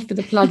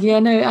the plug. Yeah,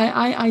 no,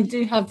 I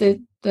do have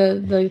the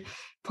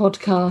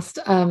podcast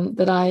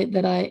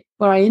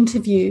where I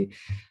interview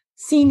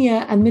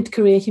senior and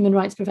mid-career human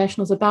rights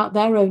professionals about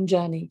their own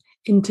journey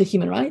into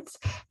human rights,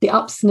 the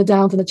ups and the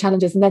downs and the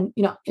challenges, and then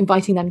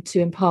inviting them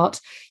to impart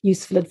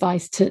useful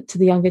advice to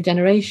the younger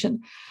generation.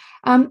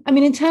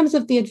 In terms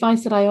of the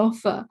advice that I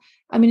offer,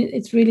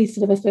 it's really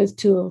sort of, I suppose,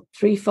 two or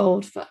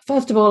threefold.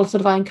 First of all,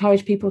 sort of, I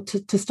encourage people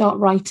to start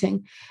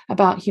writing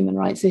about human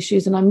rights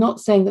issues, and I'm not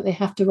saying that they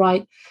have to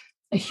write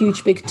a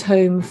huge big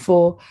tome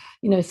for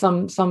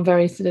some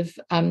very sort of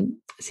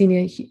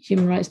senior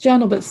human rights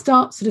journal, but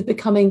start sort of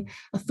becoming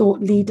a thought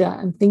leader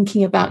and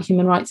thinking about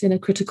human rights in a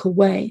critical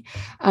way.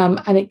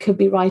 And it could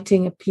be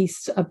writing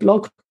a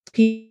blog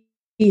piece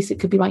piece, it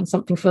could be writing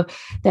something for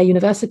their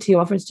university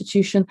or other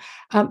institution,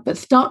 but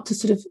start to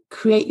sort of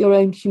create your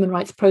own human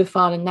rights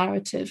profile and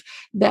narrative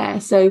there,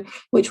 so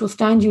which will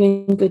stand you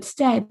in good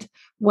stead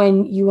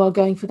when you are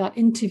going for that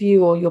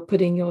interview or you're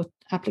putting your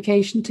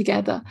application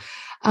together.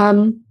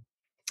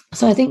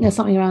 So I think there's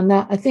something around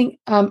that. I think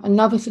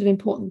another sort of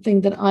important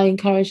thing that I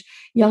encourage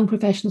young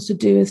professionals to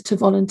do is to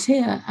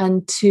volunteer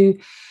and to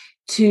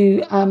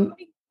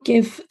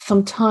give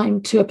some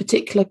time to a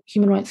particular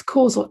human rights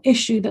cause or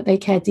issue that they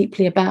care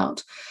deeply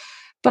about.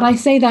 But I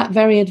say that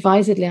very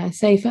advisedly. I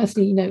say,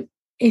 firstly,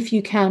 if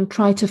you can,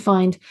 try to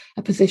find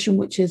a position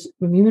which is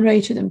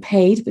remunerated and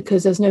paid,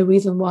 because there's no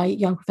reason why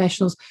young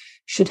professionals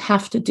should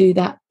have to do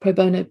that pro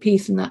bono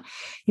piece, and that,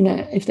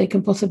 if they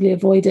can possibly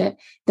avoid it,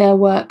 their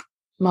work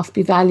must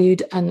be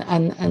valued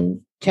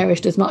and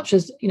cherished as much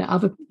as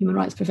other human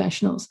rights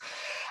professionals.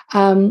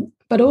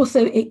 But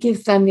also it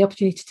gives them the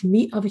opportunity to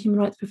meet other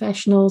human rights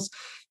professionals,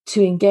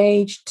 to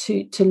engage,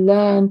 to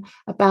learn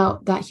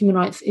about that human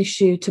rights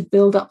issue, to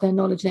build up their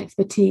knowledge and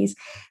expertise.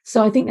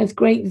 So I think there's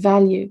great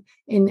value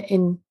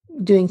in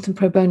doing some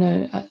pro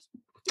bono,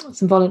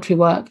 some voluntary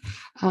work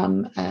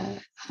in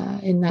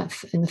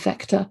the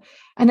sector.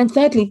 And then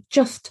thirdly,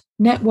 just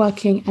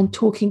networking and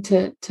talking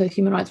to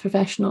human rights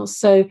professionals.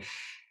 So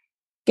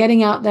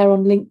getting out there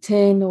on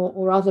LinkedIn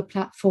or other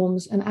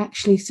platforms and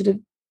actually sort of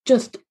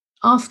just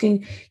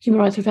asking human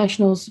rights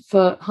professionals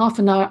for half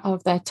an hour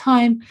of their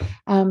time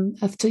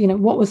as to,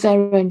 what was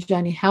their own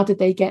journey, how did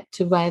they get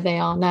to where they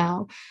are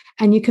now?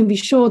 And you can be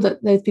sure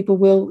that those people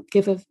will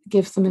give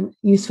some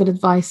useful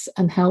advice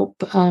and help,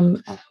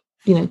 to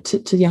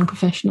young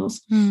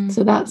professionals.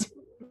 So that's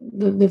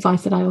the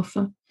advice that I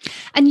offer.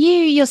 And you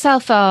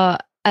yourself are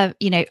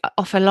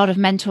offer a lot of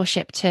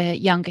mentorship to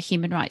younger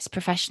human rights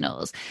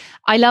professionals.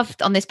 I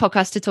loved on this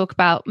podcast to talk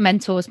about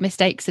mentors,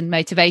 mistakes, and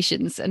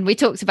motivations. And we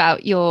talked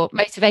about your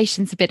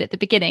motivations a bit at the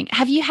beginning.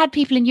 Have you had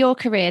people in your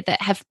career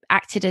that have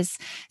acted as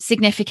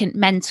significant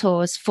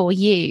mentors for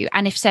you?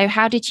 And if so,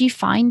 how did you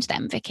find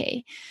them,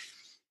 Vicky?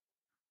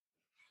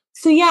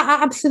 So, yeah,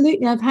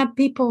 absolutely. I've had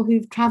people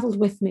who've traveled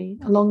with me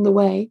along the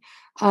way,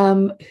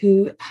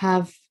 who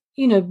have,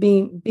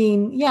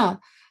 been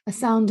a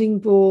sounding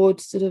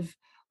board, sort of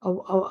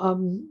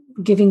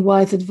giving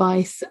wise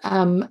advice,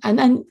 and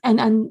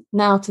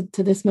now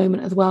to this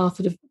moment as well,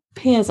 sort of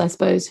peers, I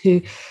suppose,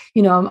 who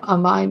are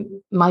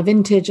my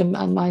vintage and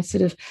my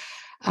sort of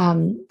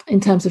in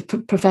terms of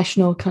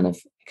professional kind of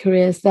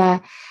careers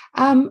there.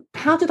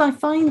 How did I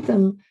find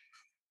them?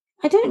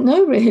 I don't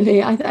know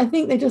really. I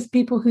think they're just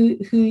people who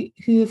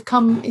have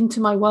come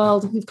into my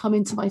world, who've come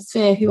into my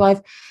sphere, who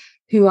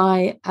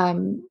I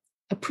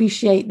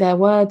appreciate their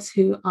words,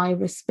 who I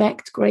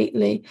respect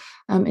greatly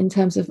in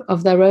terms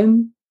of their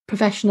own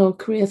professional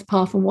careers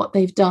path and what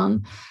they've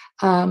done,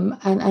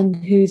 and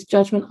whose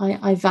judgment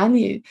I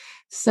value.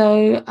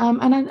 So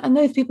and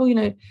those people,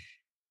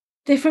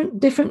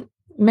 different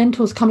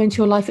mentors come into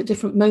your life at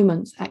different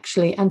moments,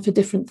 actually, and for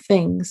different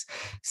things.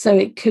 So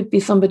it could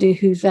be somebody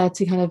who's there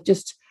to kind of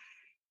just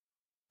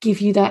give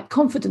you that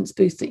confidence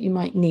boost that you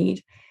might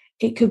need.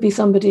 It could be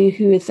somebody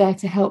who is there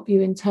to help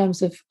you in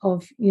terms of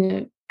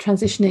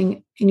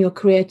transitioning in your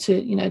career to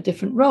a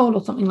different role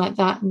or something like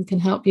that, and can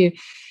help you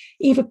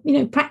either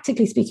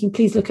practically speaking,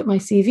 please look at my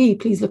CV,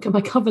 please look at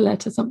my cover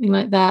letter, something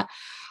like that.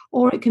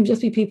 Or it can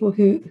just be people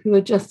who are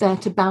just there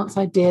to bounce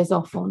ideas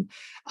off on,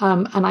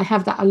 and I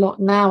have that a lot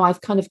now. I've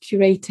kind of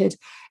curated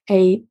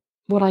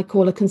what I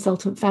call a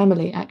consultant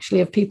family, actually,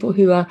 of people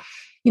who are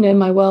in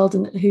my world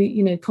and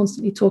who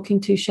constantly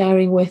talking to,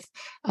 sharing with,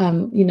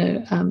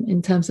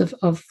 in terms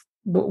of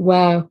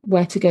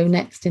where to go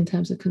next in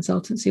terms of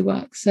consultancy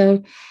work.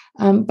 So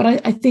but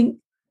I think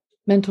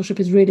mentorship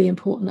is really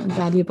important and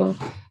valuable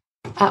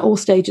at all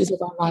stages of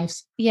our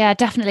lives. Yeah,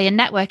 definitely. And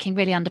networking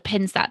really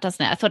underpins that,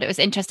 doesn't it? I thought it was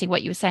interesting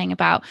what you were saying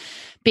about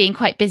being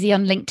quite busy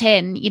on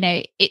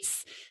LinkedIn.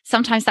 It's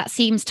sometimes that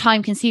seems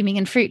time consuming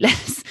and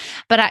fruitless,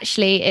 but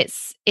actually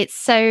it's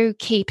so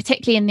key,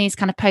 particularly in these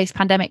kind of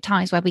post-pandemic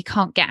times where we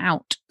can't get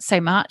out so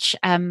much.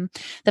 The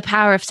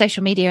power of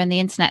social media and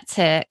the internet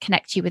to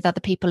connect you with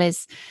other people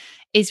is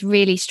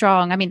really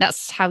strong. I mean,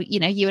 that's how,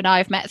 you and I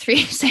have met through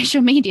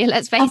social media,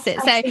 let's face it.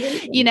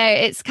 Absolutely. So,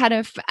 it's kind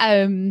of,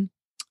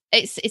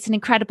 it's an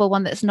incredible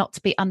one that's not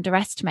to be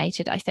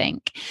underestimated, I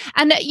think.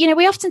 And,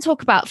 we often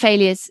talk about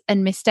failures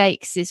and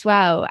mistakes as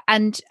well,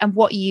 and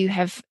what you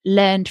have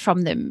learned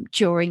from them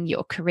during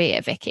your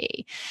career,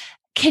 Vicky.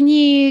 Can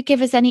you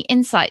give us any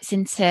insights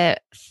into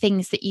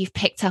things that you've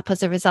picked up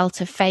as a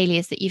result of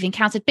failures that you've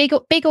encountered,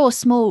 big or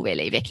small,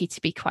 really, Vicky,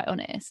 to be quite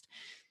honest?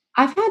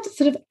 I've had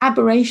sort of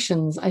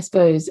aberrations, I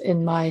suppose,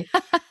 in my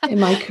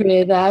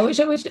career there, which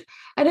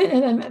I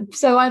don't know.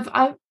 So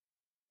I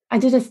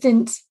did a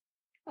stint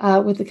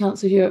with the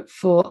Council of Europe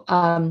for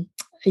a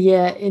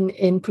year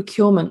in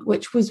procurement,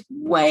 which was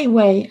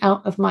way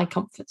out of my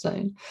comfort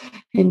zone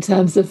in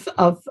terms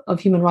of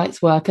human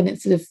rights work, and it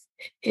sort of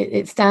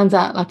it stands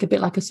out like a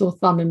bit like a sore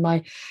thumb in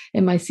my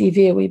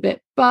CV a wee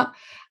bit. But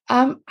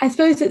I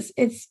suppose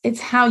it's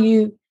how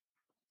you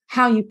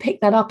how you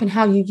pick that up and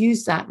how you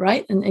use that,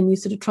 right? And you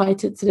sort of try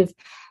to sort of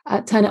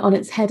turn it on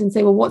its head and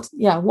say, well,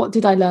 what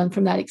did I learn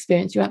from that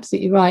experience? You're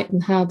absolutely right.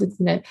 And how did,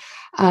 there,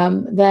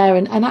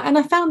 and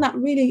I found that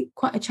really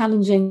quite a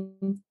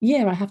challenging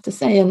year, I have to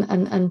say.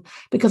 And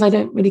because I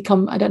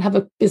don't have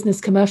a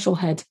business commercial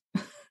head.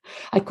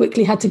 I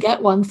quickly had to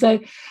get one. So,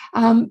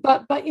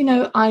 but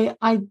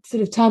I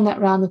sort of turned that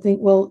around and think,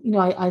 well,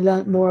 I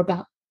learned more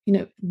about,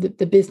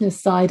 the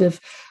business side of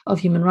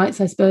human rights,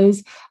 I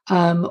suppose,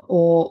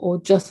 or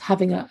just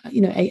having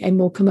a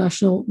more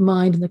commercial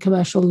mind and a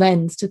commercial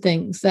lens to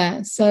things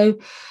there. So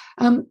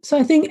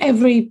I think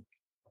every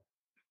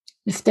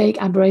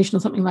mistake, aberration, or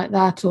something like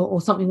that, or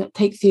something that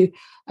takes you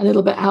a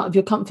little bit out of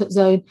your comfort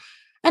zone,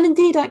 and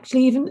indeed,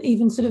 actually,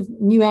 even sort of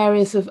new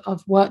areas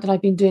of work that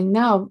I've been doing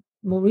now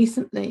more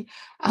recently,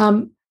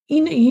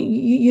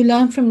 you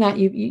learn from that,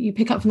 you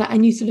pick up from that,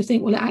 and you sort of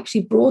think, well, it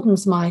actually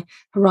broadens my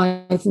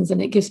horizons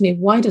and it gives me a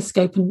wider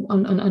scope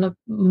and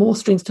more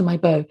strings to my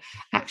bow,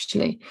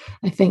 actually,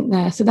 I think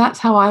there. So that's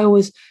how I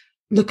always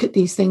look at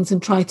these things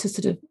and try to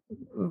sort of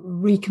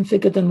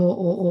reconfigure them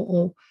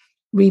or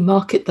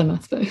remarket them, I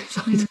suppose.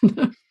 I don't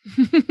know.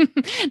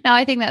 No,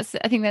 I think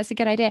that's a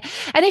good idea.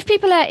 And if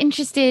people are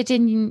interested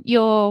in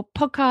your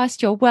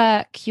podcast, your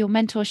work, your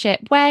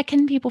mentorship, where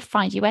can people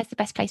find you? Where's the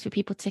best place for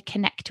people to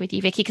connect with you,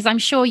 Vicky? Because I'm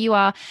sure you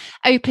are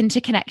open to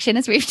connection,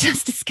 as we've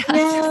just discussed.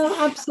 Yeah,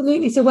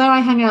 absolutely. So where I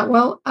hang out,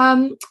 well,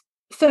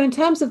 so in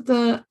terms of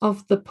the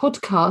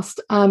podcast,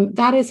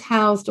 that is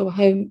housed or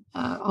home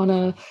on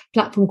a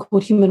platform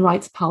called Human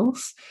Rights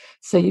Pulse.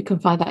 So you can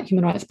find that at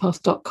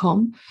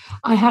humanrightspulse.com.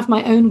 I have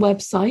my own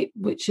website,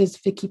 which is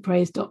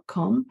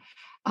vickypraise.com.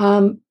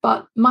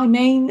 But my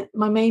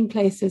main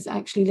place is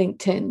actually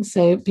LinkedIn,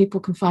 so people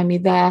can find me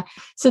there.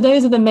 So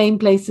those are the main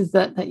places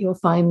that you'll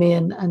find me,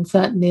 and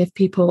certainly if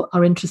people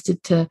are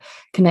interested to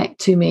connect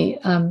to me,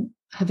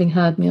 having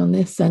heard me on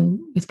this,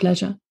 then with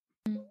pleasure.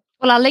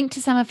 Well, I'll link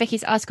to some of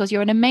Vicky's articles.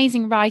 You're an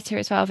amazing writer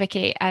as well,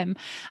 Vicky. I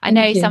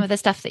know some of the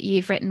stuff that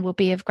you've written will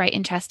be of great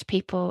interest to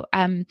people.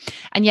 And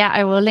yeah,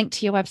 I will link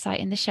to your website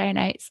in the show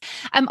notes.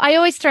 I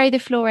always throw the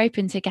floor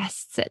open to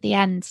guests at the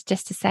end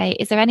just to say,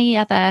 is there any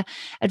other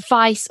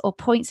advice or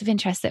points of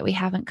interest that we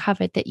haven't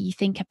covered that you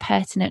think are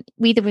pertinent,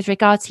 either with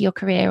regard to your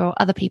career or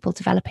other people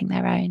developing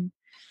their own?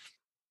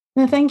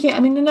 No, thank you.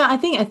 I mean, no, I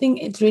think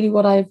it's really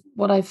what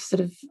I've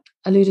sort of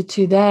alluded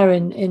to there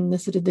in the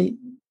sort of the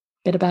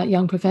bit about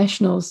young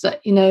professionals,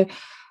 that I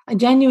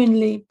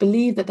genuinely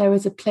believe that there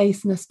is a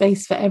place and a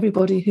space for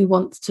everybody who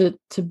wants to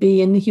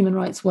be in the human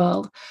rights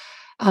world.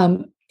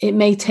 It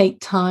may take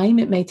time,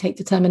 it may take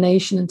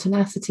determination and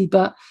tenacity,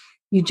 but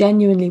you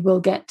genuinely will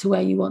get to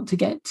where you want to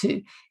get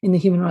to in the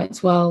human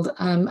rights world.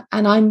 And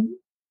I'm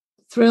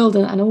thrilled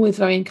and always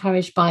very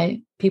encouraged by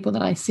people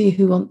that I see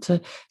who want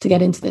to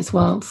get into this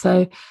world.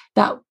 So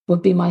that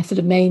would be my sort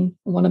of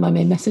one of my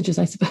main messages,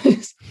 I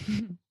suppose.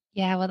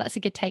 Yeah, well, that's a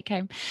good take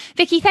home.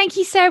 Vicky, thank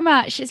you so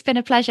much. It's been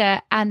a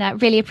pleasure,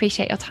 and really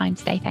appreciate your time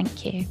today.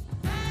 Thank you.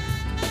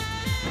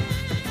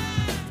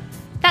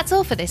 That's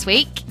all for this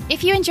week.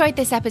 If you enjoyed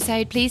this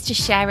episode, please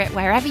just share it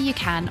wherever you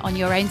can on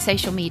your own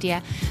social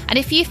media. And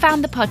if you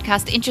found the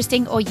podcast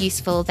interesting or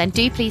useful, then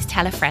do please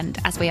tell a friend,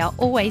 as we are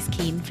always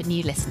keen for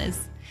new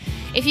listeners.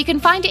 If you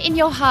can find it in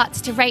your heart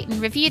to rate and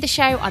review the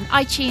show on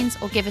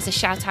iTunes or give us a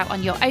shout out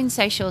on your own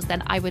socials,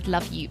 then I would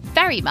love you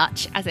very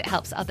much, as it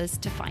helps others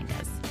to find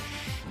us.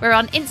 We're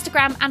on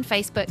Instagram and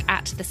Facebook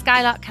at The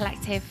Skylark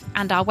Collective,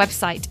 and our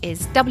website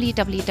is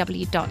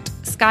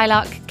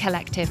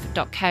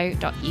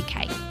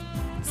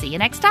www.skylarkcollective.co.uk. See you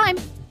next time.